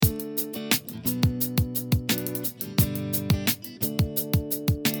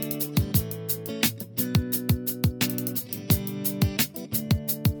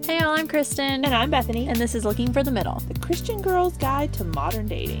I'm Kristen. And I'm Bethany. And this is Looking for the Middle, the Christian Girl's Guide to Modern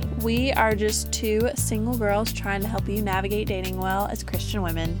Dating. We are just two single girls trying to help you navigate dating well as Christian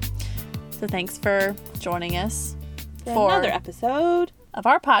women. So thanks for joining us for another episode of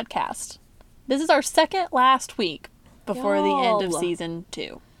our podcast. This is our second last week before the end of season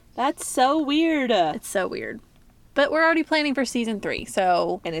 2. That's so weird. It's so weird. But we're already planning for season 3,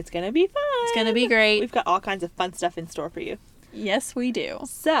 so... And it's going to be fun. It's going to be great. We've got all kinds of fun stuff in store for you. Yes, we do.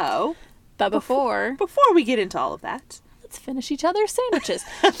 So... But before we get into all of that... Let's finish each other's sandwiches.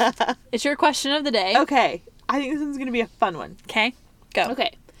 It's your question of the day. Okay. I think this one's going to be a fun one. Okay. Go.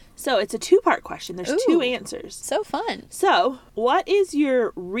 Okay. So it's a 2-part question. There's 2 answers. So fun. So, what is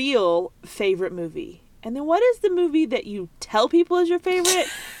your real favorite movie? And then what is the movie that you tell people is your favorite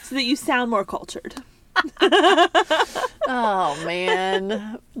so that you sound more cultured? Oh,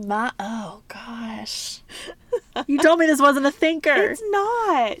 man. Oh, gosh. You told me this wasn't a thinker. It's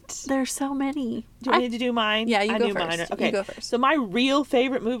not. There's so many. Do you want me to do mine? Yeah, you go first. Mine. Okay. You go first. So my real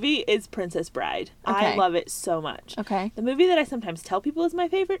favorite movie is Princess Bride. Okay. I love it so much. Okay. The movie that I sometimes tell people is my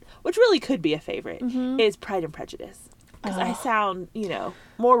favorite, which really could be a favorite, is Pride and Prejudice. Because I sound,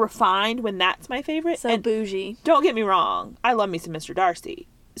 more refined when that's my favorite. So bougie. Don't get me wrong. I love me some Mr. Darcy.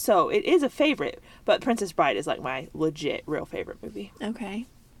 So it is a favorite, but Princess Bride is like my legit real favorite movie. Okay.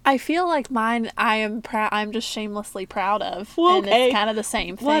 I feel like mine I'm just shamelessly proud of. Well, and it's kind of the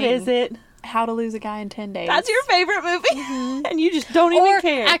same thing. What is it? How to Lose a Guy in 10 Days. That's your favorite movie? And you just don't even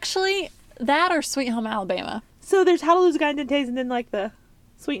care. Actually, that or Sweet Home Alabama. So there's How to Lose a Guy in 10 Days, and then like the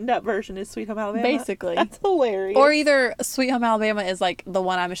sweetened up version is Sweet Home Alabama. Basically. That's hilarious. Or either Sweet Home Alabama is like the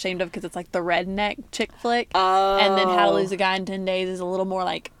one I'm ashamed of because it's like the redneck chick flick. Oh. And then How to Lose a Guy in 10 Days is a little more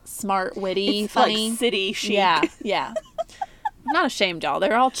like smart, witty, it's funny. Like city chic. Yeah. I'm not ashamed, y'all.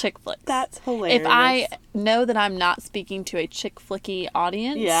 They're all chick flicks. That's hilarious. If I know that I'm not speaking to a chick flicky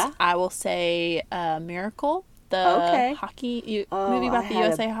audience, I will say Miracle. The hockey movie about the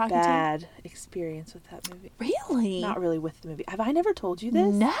USA hockey team. I had a bad experience with that movie. Really? Not really with the movie. Have I never told you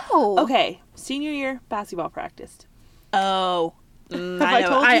this? No. Okay. Senior year, basketball practiced. Oh. Have I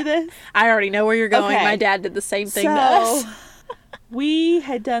told you this? I already know where you're going. Okay. My dad did the same thing to us. We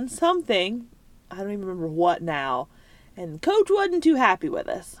had done something. I don't even remember what now. And Coach wasn't too happy with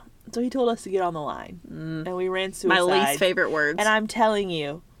us. So he told us to get on the line. And we ran suicide. My least favorite words. And I'm telling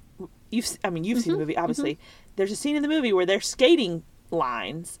you, you've seen the movie, obviously. There's a scene in the movie where they're skating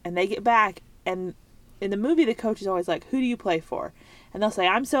lines and they get back, and in the movie the coach is always like, who do you play for? And they'll say,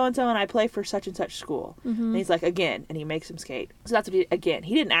 I'm so-and-so and I play for such and such school. And he's like, again, and he makes them skate. So that's what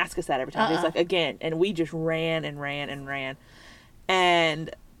he didn't ask us that every time. He's like, again, and we just ran and ran and ran.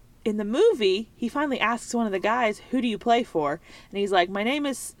 And in the movie, he finally asks one of the guys, who do you play for? And he's like, my name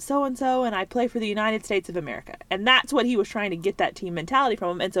is so-and-so and I play for the United States of America. And that's what he was trying to get that team mentality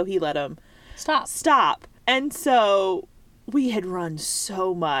from him. And so he let him stop. And so we had run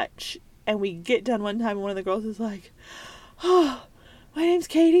so much, and we get done one time and one of the girls is like, oh, my name's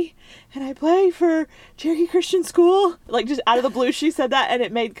Katie and I play for Cherokee Christian School. Like, just out of the blue she said that, and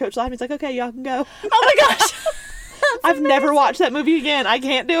it made Coach laugh. He's like, okay, y'all can go. Oh my gosh. I've never watched that movie again. I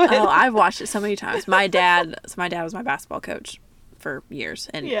can't do it. Oh, I've watched it so many times. My dad was my basketball coach for years,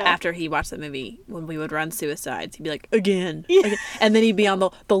 and after he watched that movie, when we would run suicides, he'd be like, again. And then he'd be on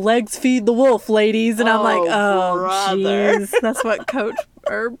the legs feed the wolf, ladies, and I'm like, oh jeez, that's what Coach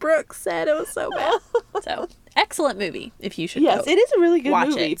Brooks said. It was so bad. So excellent movie if you should it is a really good watch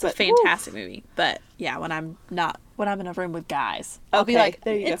movie. It's a fantastic movie. But yeah, when I'm in a room with guys, I'll be like,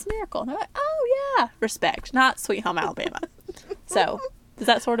 it's Miracle, and I'm like, oh yeah, respect, not Sweet Home Alabama. So does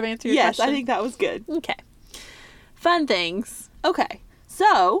that sort of answer your question? Yes, I think that was good. Okay. Fun things. Okay,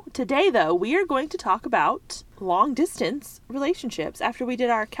 so today, though, we are going to talk about long-distance relationships after we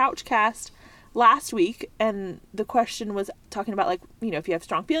did our couch cast last week, and the question was talking about, like, if you have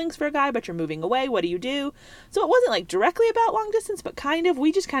strong feelings for a guy, but you're moving away, what do you do? So it wasn't, like, directly about long-distance, but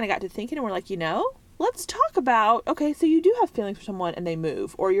we just kind of got to thinking, and we're like, let's talk about, okay, so you do have feelings for someone, and they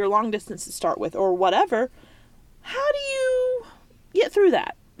move, or you're long-distance to start with, or whatever. How do you get through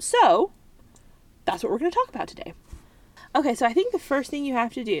that? So that's what we're going to talk about today. Okay, so I think the first thing you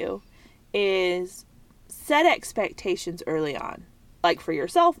have to do is set expectations early on, like for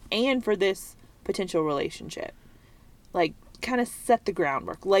yourself and for this potential relationship. Like, kind of set the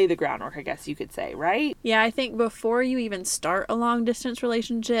groundwork, lay the groundwork, I guess you could say, right? Yeah, I think before you even start a long distance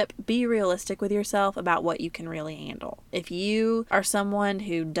relationship, be realistic with yourself about what you can really handle. If you are someone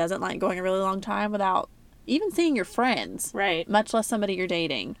who doesn't like going a really long time without even seeing your friends, right, much less somebody you're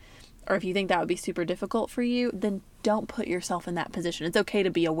dating, or if you think that would be super difficult for you, then don't put yourself in that position. It's okay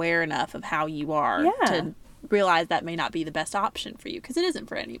to be aware enough of how you are to realize that may not be the best option for you because it isn't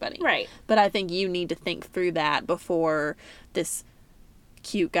for anybody. Right. But I think you need to think through that before this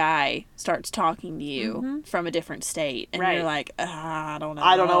cute guy starts talking to you from a different state. And you're like, I don't know.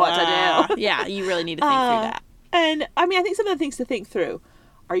 I don't know what to do. Yeah, you really need to think through that. And, I mean, I think some of the things to think through.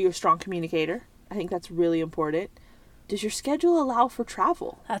 Are you a strong communicator? I think that's really important. Does your schedule allow for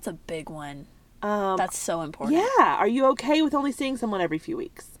travel? That's a big one. That's so important. Yeah. Are you okay with only seeing someone every few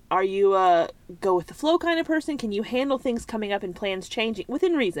weeks? Are you a go with the flow kind of person? Can you handle things coming up and plans changing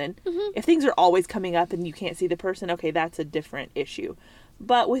within reason? If things are always coming up and you can't see the person, okay, that's a different issue.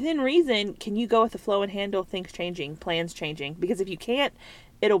 But within reason, can you go with the flow and handle things changing, plans changing? Because if you can't,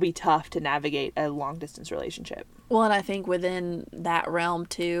 it'll be tough to navigate a long distance relationship. Well, and I think within that realm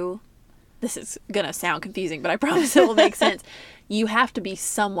too, this is going to sound confusing, but I promise it will make sense. You have to be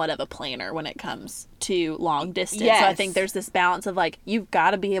somewhat of a planner when it comes to long distance. Yes. So I think there's this balance of like, you've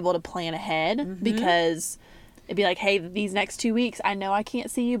got to be able to plan ahead because it'd be like, hey, these next 2 weeks, I know I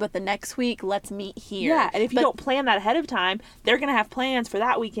can't see you, but the next week, let's meet here. Yeah, and if you don't plan that ahead of time, they're going to have plans for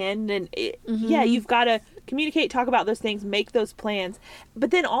that weekend. And yeah, you've got to communicate, talk about those things, make those plans,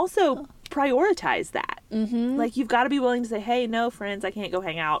 but then also prioritize that. Like, you've got to be willing to say, hey, no, friends, I can't go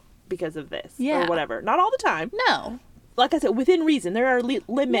hang out because of this or whatever. Not all the time. No. Like I said, within reason. There are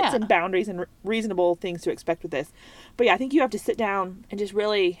limits and boundaries and reasonable things to expect with this. But yeah, I think you have to sit down and just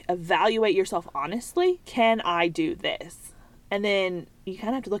really evaluate yourself honestly. Can I do this? And then you kind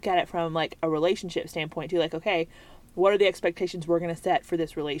of have to look at it from like a relationship standpoint too. Like, okay, what are the expectations we're going to set for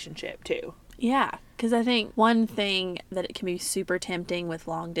this relationship too? Yeah, because I think one thing that it can be super tempting with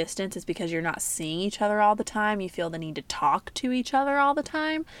long distance is because you're not seeing each other all the time. You feel the need to talk to each other all the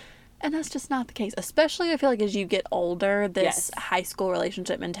time. And that's just not the case. Especially, I feel like as you get older, this high school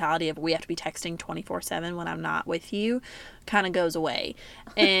relationship mentality of we have to be texting 24/7 when I'm not with you kind of goes away.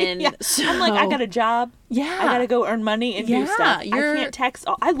 And so, I'm like, I got a job. Yeah. I got to go earn money and do stuff. I can't text.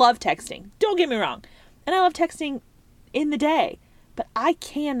 I love texting. Don't get me wrong. And I love texting in the day. But I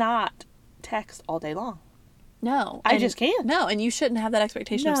cannot text all day long. No. I just can't. No, and you shouldn't have that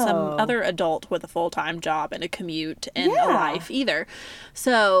expectation of some other adult with a full-time job and a commute and a life either.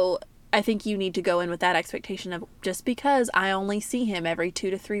 So I think you need to go in with that expectation of just because I only see him every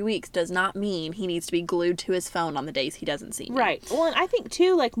 2 to 3 weeks does not mean he needs to be glued to his phone on the days he doesn't see me. Right. Well, and I think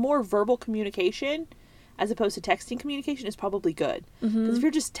too, like more verbal communication as opposed to texting communication is probably good. Because if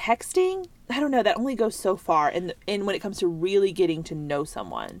you're just texting, I don't know, that only goes so far in when it comes to really getting to know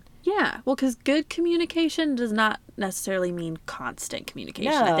someone. Yeah, well, because good communication does not necessarily mean constant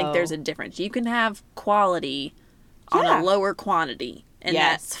communication. No. I think there's a difference. You can have quality on a lower quantity, and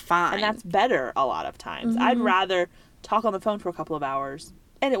that's fine. And that's better a lot of times. I'd rather talk on the phone for a couple of hours,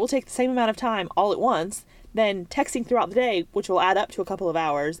 and it will take the same amount of time all at once than texting throughout the day, which will add up to a couple of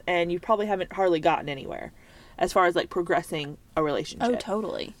hours, and you probably haven't hardly gotten anywhere as far as like progressing a relationship. Oh,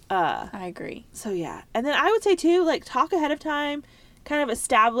 totally. I agree. So yeah. And then I would say too, like talk ahead of time, kind of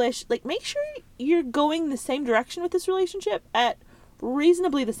establish, like make sure you're going the same direction with this relationship at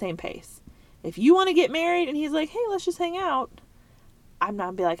reasonably the same pace. If you want to get married and he's like, hey, let's just hang out, I'm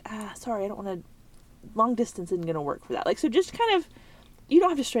not be like, sorry, I don't want to, long distance isn't going to work for that. Like, so just kind of, you don't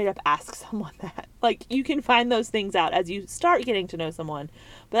have to straight up ask someone that. Like, you can find those things out as you start getting to know someone.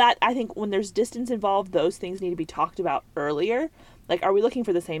 But I think when there's distance involved, those things need to be talked about earlier. Like, are we looking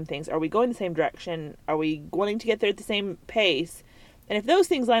for the same things? Are we going the same direction? Are we wanting to get there at the same pace? And if those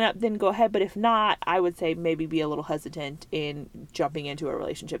things line up, then go ahead. But if not, I would say maybe be a little hesitant in jumping into a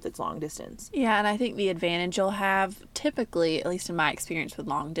relationship that's long distance. Yeah, and I think the advantage you'll have, typically, at least in my experience with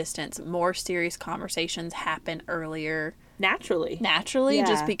long distance, more serious conversations happen earlier. Naturally,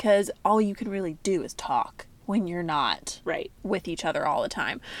 just because all you can really do is talk when you're not with each other all the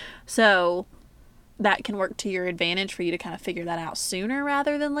time. So that can work to your advantage for you to kind of figure that out sooner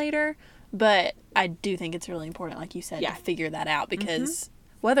rather than later. But I do think it's really important, like you said, to figure that out because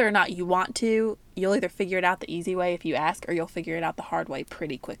whether or not you want to, you'll either figure it out the easy way if you ask, or you'll figure it out the hard way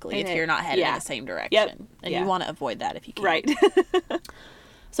pretty quickly if you're not headed in the same direction. And you want to avoid that if you can. Right.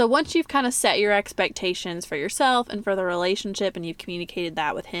 So once you've kind of set your expectations for yourself and for the relationship and you've communicated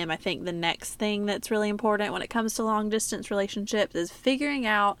that with him, I think the next thing that's really important when it comes to long distance relationships is figuring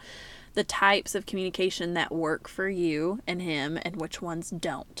out the types of communication that work for you and him and which ones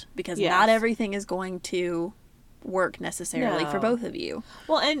don't. Because not everything is going to work necessarily for both of you.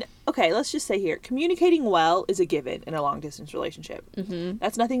 Well, and okay, let's just say here, communicating well is a given in a long distance relationship.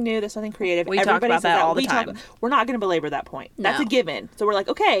 That's nothing new. That's nothing creative. We talk about that all the time. We're not going to belabor that point. That's a given. So we're like,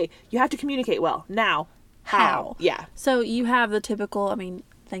 okay, you have to communicate well. Now, how? Yeah. So you have the typical, I mean,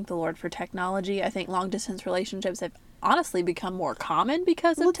 thank the Lord for technology. I think long distance relationships have honestly become more common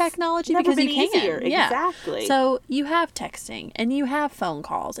because of technology, because you can. Easier. Exactly. So you have texting and you have phone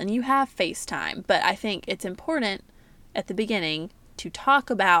calls and you have FaceTime, but I think it's important at the beginning to talk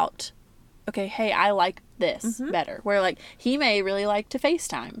about, okay, hey, I like this better. Where like he may really like to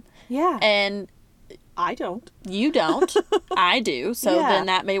FaceTime. Yeah. And I don't. You don't. I do. So then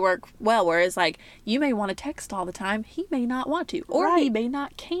that may work well. Whereas, like, you may want to text all the time. He may not want to. Or he may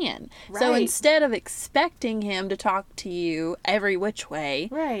not can. Right. So instead of expecting him to talk to you every which way,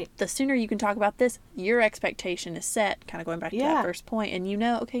 the sooner you can talk about this, your expectation is set, kind of going back to that first point. And you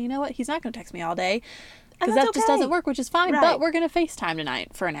know, okay, you know what? He's not going to text me all day. Because that just doesn't work, which is fine. But we're going to FaceTime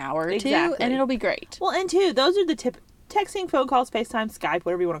tonight for an hour or two, and it'll be great. Well, and two, those are the texting, phone calls, FaceTime, Skype,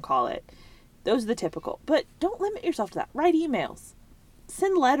 whatever you want to call it. Those are the typical. But don't limit yourself to that. Write emails.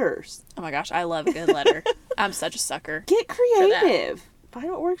 Send letters. Oh my gosh, I love a good letter. I'm such a sucker. Get creative.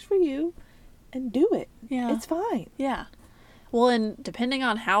 Find what works for you and do it. Yeah. It's fine. Yeah. Well, and depending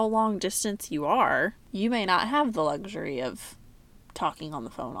on how long distance you are, you may not have the luxury of talking on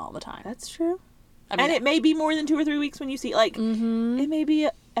the phone all the time. That's true. I mean, and it may be more than 2 or 3 weeks when you see, like, it may be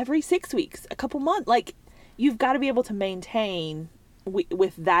every 6 weeks, a couple months. Like, you've got to be able to maintain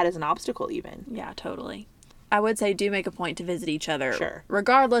with that as an obstacle even. Yeah, totally. I would say do make a point to visit each other. Sure.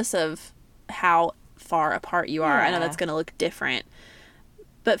 Regardless of how far apart you are. I know that's going to look different.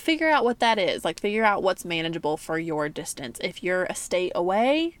 But figure out what that is. Like, figure out what's manageable for your distance. If you're a state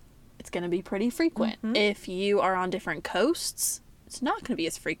away, it's going to be pretty frequent. If you are on different coasts, it's not going to be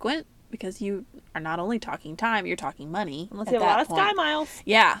as frequent. Because you are not only talking time, you're talking money. Unless you have a lot of Sky Miles.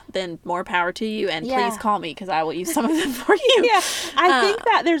 Yeah, then more power to you. And please call me because I will use some of them for you. Yeah, I think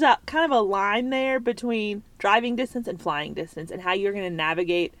that there's a kind of a line there between driving distance and flying distance, and how you're going to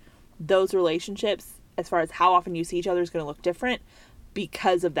navigate those relationships as far as how often you see each other is going to look different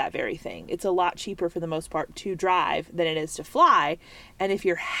because of that very thing. It's a lot cheaper for the most part to drive than it is to fly. And if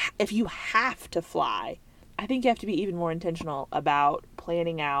you have to fly, I think you have to be even more intentional about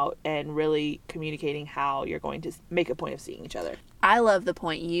planning out and really communicating how you're going to make a point of seeing each other. I love the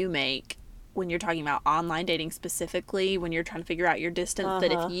point you make when you're talking about online dating specifically, when you're trying to figure out your distance,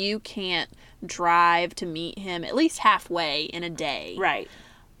 that if you can't drive to meet him at least halfway in a day. Right.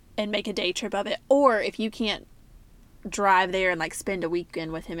 And make a day trip of it. Or if you can't drive there and like spend a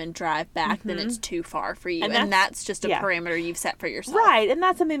weekend with him and drive back, then it's too far for you. And that's just a parameter you've set for yourself. Right. And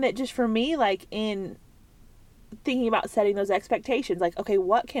that's something that just for me, like in thinking about setting those expectations, like, okay,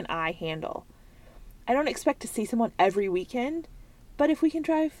 what can I handle? I don't expect to see someone every weekend, but if we can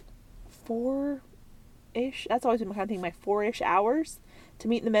drive 4-ish, that's always been my kind of thing, my 4-ish hours to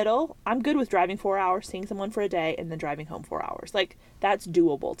meet in the middle, I'm good with driving 4 hours, seeing someone for a day, and then driving home 4 hours. Like, that's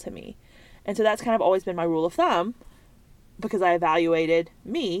doable to me. And so that's kind of always been my rule of thumb, because I evaluated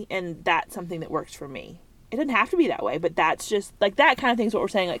me, and that's something that works for me. It doesn't have to be that way, but that's just, like, that kind of thing is what we're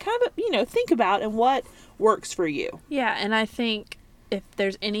saying. Like, kind of, think about and what works for you. Yeah, and I think if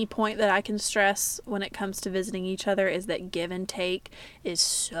there's any point that I can stress when it comes to visiting each other is that give and take is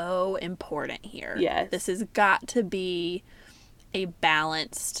so important here. Yes. This has got to be a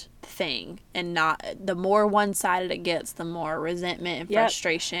balanced thing, and not, the more one-sided it gets, the more resentment and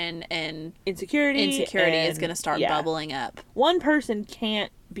frustration and insecurity is going to start bubbling up. One person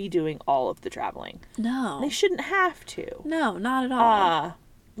can't be doing all of the traveling. No. They shouldn't have to. No, not at all.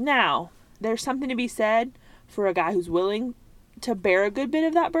 Now, there's something to be said for a guy who's willing to bear a good bit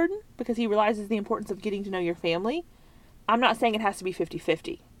of that burden because he realizes the importance of getting to know your family. I'm not saying it has to be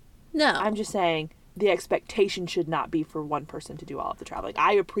 50-50. No. I'm just saying the expectation should not be for one person to do all of the traveling.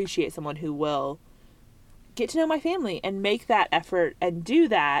 I appreciate someone who will get to know my family and make that effort and do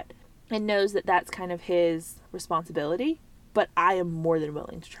that and knows that that's kind of his responsibility. But I am more than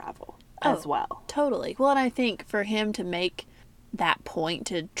willing to travel as well. Totally. Well, and I think for him to make that point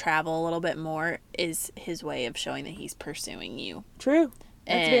to travel a little bit more is his way of showing that he's pursuing you. True.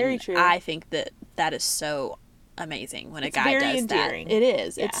 That's very true. I think that is so amazing when a guy does endearing. That. It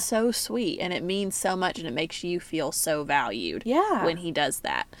is. Yeah. It's so sweet, and it means so much, and it makes you feel so valued when he does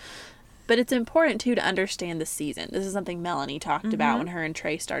that. But it's important, too, to understand the season. This is something Melanie talked about when her and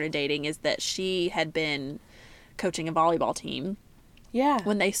Trey started dating, is that she had been coaching a volleyball team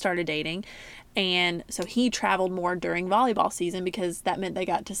when they started dating, and so he traveled more during volleyball season because that meant they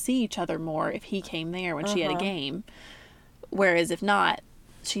got to see each other more if he came there when she had a game, whereas if not,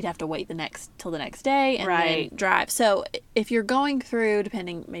 she'd have to wait till the next day and then drive. So if you're going through,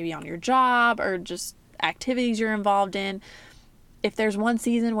 depending maybe on your job or just activities you're involved in, if there's one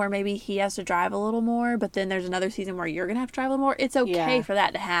season where maybe he has to drive a little more, but then there's another season where you're going to have to drive a little more, it's okay for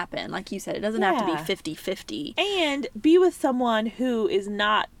that to happen. Like you said, it doesn't have to be 50-50. And be with someone who is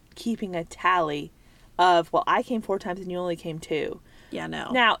not keeping a tally of, well, I came 4 times and you only came 2. Yeah, no.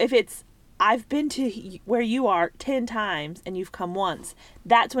 Now, if it's, I've been to where you are 10 times and you've come once,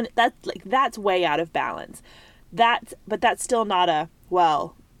 that's when, that's way out of balance. But that's still not a,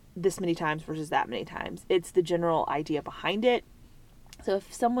 well, this many times versus that many times. It's the general idea behind it. So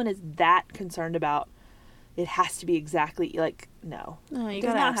if someone is that concerned about, it has to be exactly, like, no. No, you It does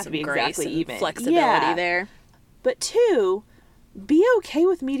gotta not have have to some be grace exactly and even. flexibility there. But 2, be okay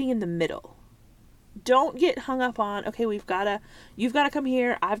with meeting in the middle. Don't get hung up on, okay, you've got to come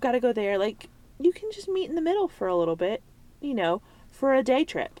here, I've got to go there. Like, you can just meet in the middle for a little bit, for a day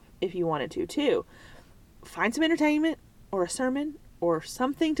trip if you wanted to, too. Find some entertainment or a sermon or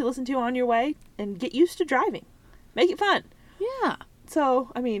something to listen to on your way and get used to driving. Make it fun. Yeah.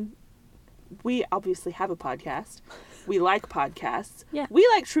 So, I mean, we obviously have a podcast. We like podcasts. Yeah. We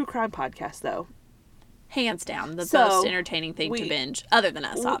like true crime podcasts, though. Hands down, the most entertaining thing to binge, other than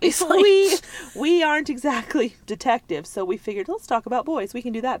us, obviously. We aren't exactly detectives, so we figured, let's talk about boys. We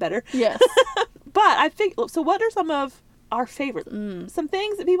can do that better. Yes. But I think, so what are some of our favorites? Some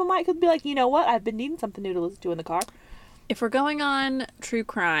things that people might could be like, you know what, I've been needing something new to listen to in the car. If we're going on true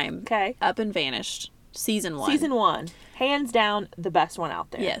crime, okay, Up and Vanished, season 1. Season 1. Hands down, the best one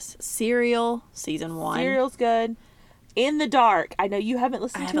out there. Yes. Serial, season 1. Serial's good. In the Dark. I know you haven't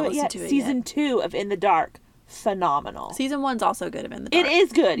listened to it yet. Season 2 of In the Dark. Phenomenal. Season 1's also good of In the Dark. It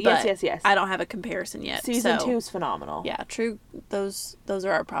is good. Yes. I don't have a comparison yet. Season 2 is phenomenal. Yeah, those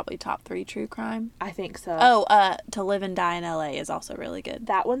are our probably top 3 true crime. I think so. Oh, To Live and Die in LA is also really good.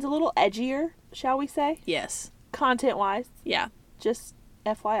 That one's a little edgier, shall we say? Yes. Content-wise. Yeah. Just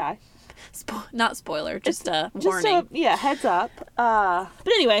FYI. Not spoiler, just a warning. Heads up. But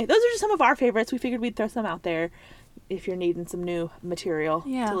anyway, those are just some of our favorites. We figured we'd throw some out there if you're needing some new material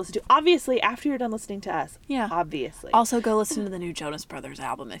to listen to. Obviously, after you're done listening to us. Yeah. Obviously. Also, go listen to the new Jonas Brothers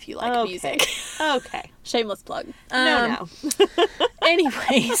album if you like music. Okay. Shameless plug. No.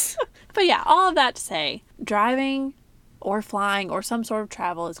 Anyways. But yeah, all of that to say, driving or flying or some sort of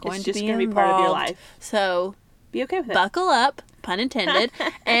travel is going to be involved. Part of your life. So be okay with it. Buckle up, pun intended,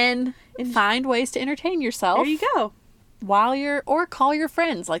 and find ways to entertain yourself. There you go. Or call your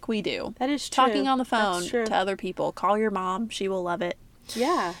friends like we do. That is true. Talking on the phone to other people. Call your mom. She will love it.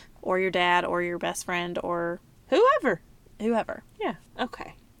 Yeah. Or your dad or your best friend or whoever. Yeah.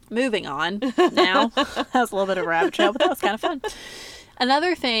 Okay. Moving on now. That was a little bit of a rabbit trail, but that was kind of fun.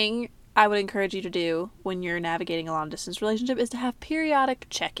 Another thing I would encourage you to do when you're navigating a long-distance relationship is to have periodic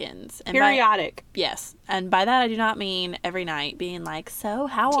check-ins. Periodic. Yes. And by that, I do not mean every night being like, so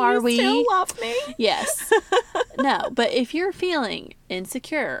how are we? Do you still love me? Yes. No, but if you're feeling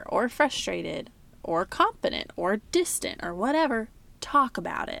insecure or frustrated or confident or distant or whatever, talk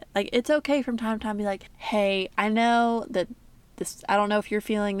about it. Like, it's okay from time to time to be like, hey, I know that I don't know if you're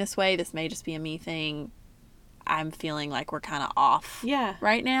feeling this way. This may just be a me thing. I'm feeling like we're kind of off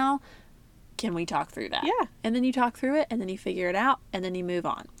right now. Can we talk through that? Yeah. And then you talk through it, and then you figure it out, and then you move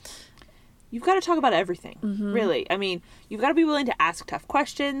on. You've got to talk about everything, really. I mean, you've got to be willing to ask tough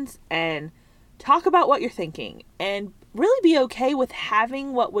questions and talk about what you're thinking and really be okay with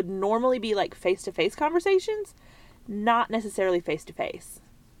having what would normally be like face-to-face conversations, not necessarily face-to-face.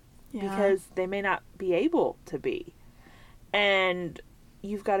 Yeah. Because they may not be able to be. And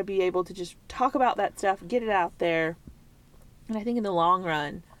you've got to be able to just talk about that stuff, get it out there. And I think in the long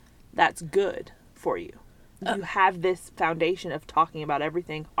run, that's good for you. You have this foundation of talking about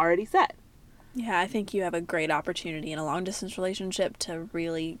everything already set. Yeah, I think you have a great opportunity in a long-distance relationship to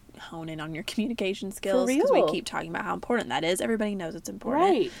really hone in on your communication skills. Because we keep talking about how important that is. Everybody knows it's important.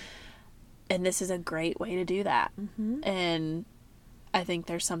 Right. And this is a great way to do that. Mm-hmm. And I think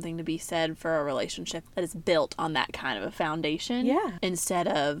there's something to be said for a relationship that is built on that kind of a foundation. Yeah. Instead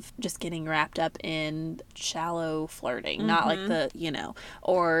of just getting wrapped up in shallow flirting. Not like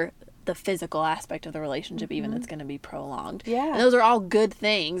or the physical aspect of the relationship even that's going to be prolonged. Yeah. And those are all good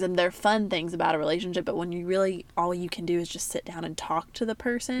things and they're fun things about a relationship, but when you really, all you can do is just sit down and talk to the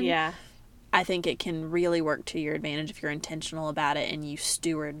person. Yeah. I think it can really work to your advantage if you're intentional about it and you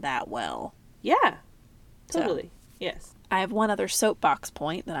steward that well. Yeah. Totally. So, yes. I have one other soapbox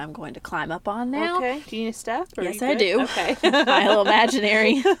point that I'm going to climb up on now. Okay. Do you need a step? Yes, I do. Okay. My little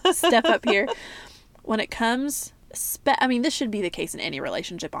imaginary step up here. When it comes... I mean, this should be the case in any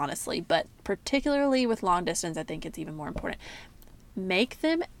relationship, honestly, but particularly with long distance, I think it's even more important. Make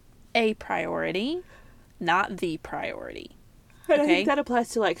them a priority, not the priority. Okay? I think that applies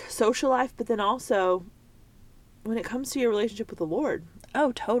to like social life, but then also when it comes to your relationship with the Lord.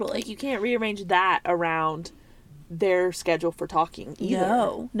 Oh, totally. Like you can't rearrange that around their schedule for talking either.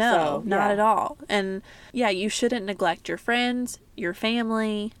 No, not at all. And yeah, you shouldn't neglect your friends, your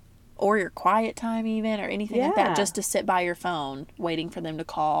family, or your quiet time even, or anything like Yeah. that, just to sit by your phone waiting for them to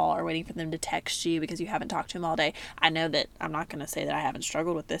call or waiting for them to text you because you haven't talked to them all day. I know that I'm not going to say that I haven't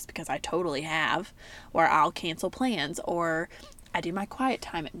struggled with this, because I totally have, where I'll cancel plans, or I do my quiet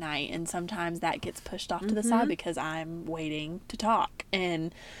time at night, and sometimes that gets pushed off to the side because I'm waiting to talk.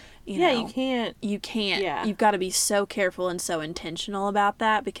 And you know, you can't. Yeah. You've got to be so careful and so intentional about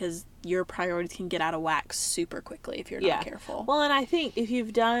that, because your priorities can get out of whack super quickly if you're not careful. Well, and I think if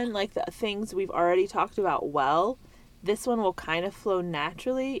you've done like the things we've already talked about well, this one will kind of flow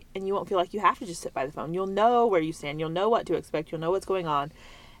naturally, and you won't feel like you have to just sit by the phone. You'll know where you stand. You'll know what to expect. You'll know what's going on.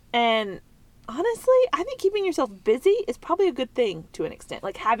 And honestly, I think keeping yourself busy is probably a good thing to an extent.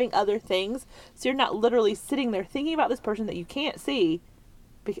 Like having other things, so you're not literally sitting there thinking about this person that you can't see,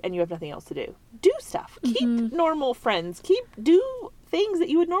 and you have nothing else to do. Do stuff. Keep normal friends. Do things that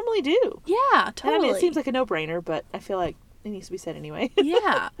you would normally do. Yeah, totally. And I mean, it seems like a no-brainer, but I feel like it needs to be said anyway.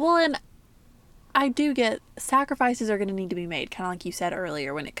 Yeah. Well, and I do get sacrifices are going to need to be made, kind of like you said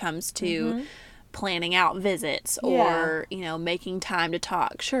earlier, when it comes to planning out visits or, you know, making time to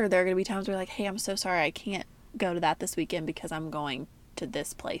talk. Sure, there are going to be times where you're like, hey, I'm so sorry, I can't go to that this weekend because I'm going to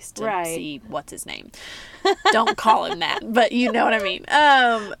this place to see what's his name. Don't call him that, but you know what I mean.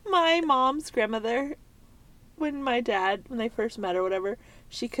 My mom's grandmother, when they first met or whatever,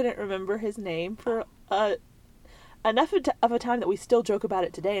 she couldn't remember his name for enough of a time that we still joke about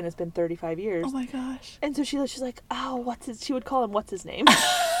it today, and it's been 35 years. Oh my gosh. And so she's like, oh, she would call him, what's his name?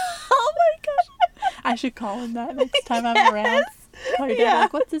 Oh my gosh. I should call him that next time I'm around. Call your dad,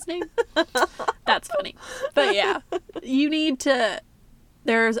 like, what's his name? That's funny. But yeah, you need to,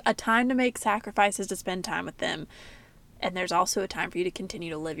 there's a time to make sacrifices to spend time with them. And there's also a time for you to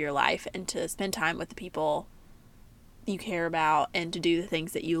continue to live your life and to spend time with the people you care about and to do the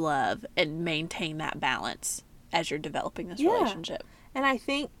things that you love and maintain that balance as you're developing this relationship. And I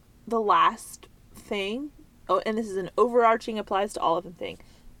think the last thing, and this is an overarching, applies to all of them thing,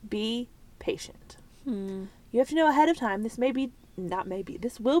 be patient. You have to know ahead of time, this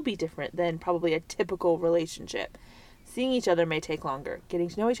will be different than probably a typical relationship. Seeing each other may take longer. Getting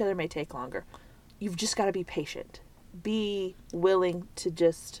to know each other may take longer. You've just got to be patient. Be willing to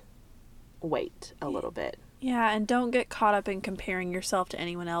just wait a little bit. Yeah, and don't get caught up in comparing yourself to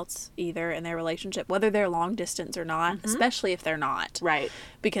anyone else either in their relationship, whether they're long distance or not, especially if they're not. Right.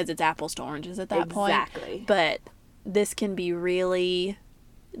 Because it's apples to oranges at that point. Exactly. But this can be really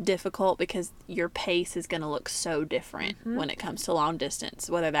difficult because your pace is going to look so different when it comes to long distance,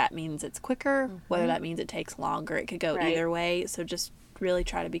 whether that means it's quicker, whether that means it takes longer. It could go either way. So just really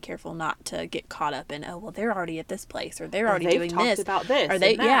try to be careful not to get caught up in, oh, well, they're already at this place, or they're already doing this, about this, or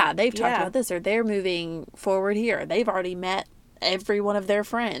they've talked about this, or they're moving forward here, they've already met every one of their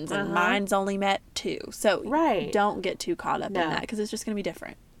friends, and mine's only met 2. So don't get too caught up in that, because it's just going to be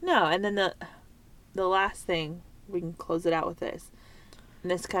different. No, and then the last thing, we can close it out with this,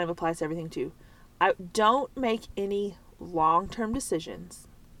 and this kind of applies to everything too. Don't make any long-term decisions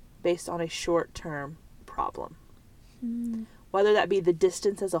based on a short-term problem. Whether that be the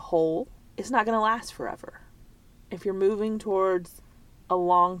distance as a whole, it's not going to last forever. If you're moving towards a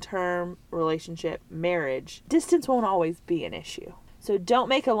long-term relationship, marriage, distance won't always be an issue. So don't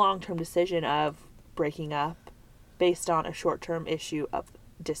make a long-term decision of breaking up based on a short-term issue of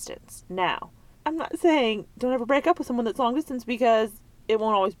distance. Now, I'm not saying don't ever break up with someone that's long distance, because it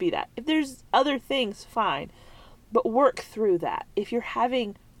won't always be that. If there's other things, fine. But work through that. If you're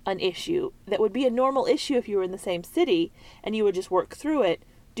having an issue that would be a normal issue if you were in the same city and you would just work through it,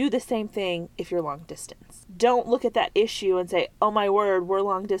 do the same thing if you're long distance. Don't look at that issue and say, oh my word, we're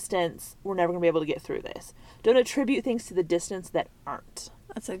long distance, we're never going to be able to get through this. Don't attribute things to the distance that aren't.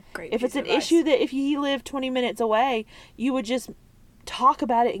 That's a great If it's an issue that if he lived 20 minutes away, you would just talk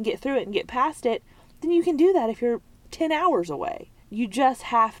about it and get through it and get past it, then you can do that if you're 10 hours away. You just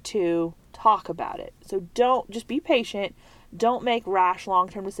have to talk about it. So just be patient. Don't make rash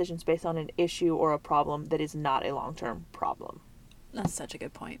long-term decisions based on an issue or a problem that is not a long-term problem. That's such a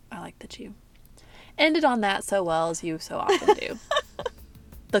good point. I like that you ended on that so well, as you so often do.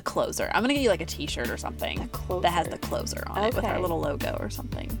 The closer. I'm going to get you like a t-shirt or something that has the closer on it with our little logo or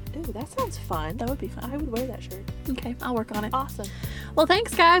something. Ooh, that sounds fun. That would be fun. I would wear that shirt. Okay, I'll work on it. Awesome. Well,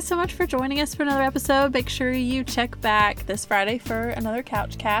 thanks guys so much for joining us for another episode. Make sure you check back this Friday for another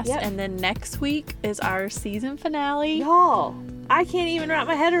Couch Cast. Yep. And then next week is our season finale. Y'all, I can't even wrap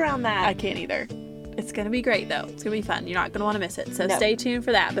my head around that. I can't either. It's going to be great though. It's going to be fun. You're not going to want to miss it. So stay tuned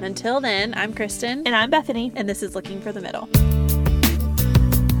for that. But until then, I'm Kristen. And I'm Bethany. And this is Looking for the Middle.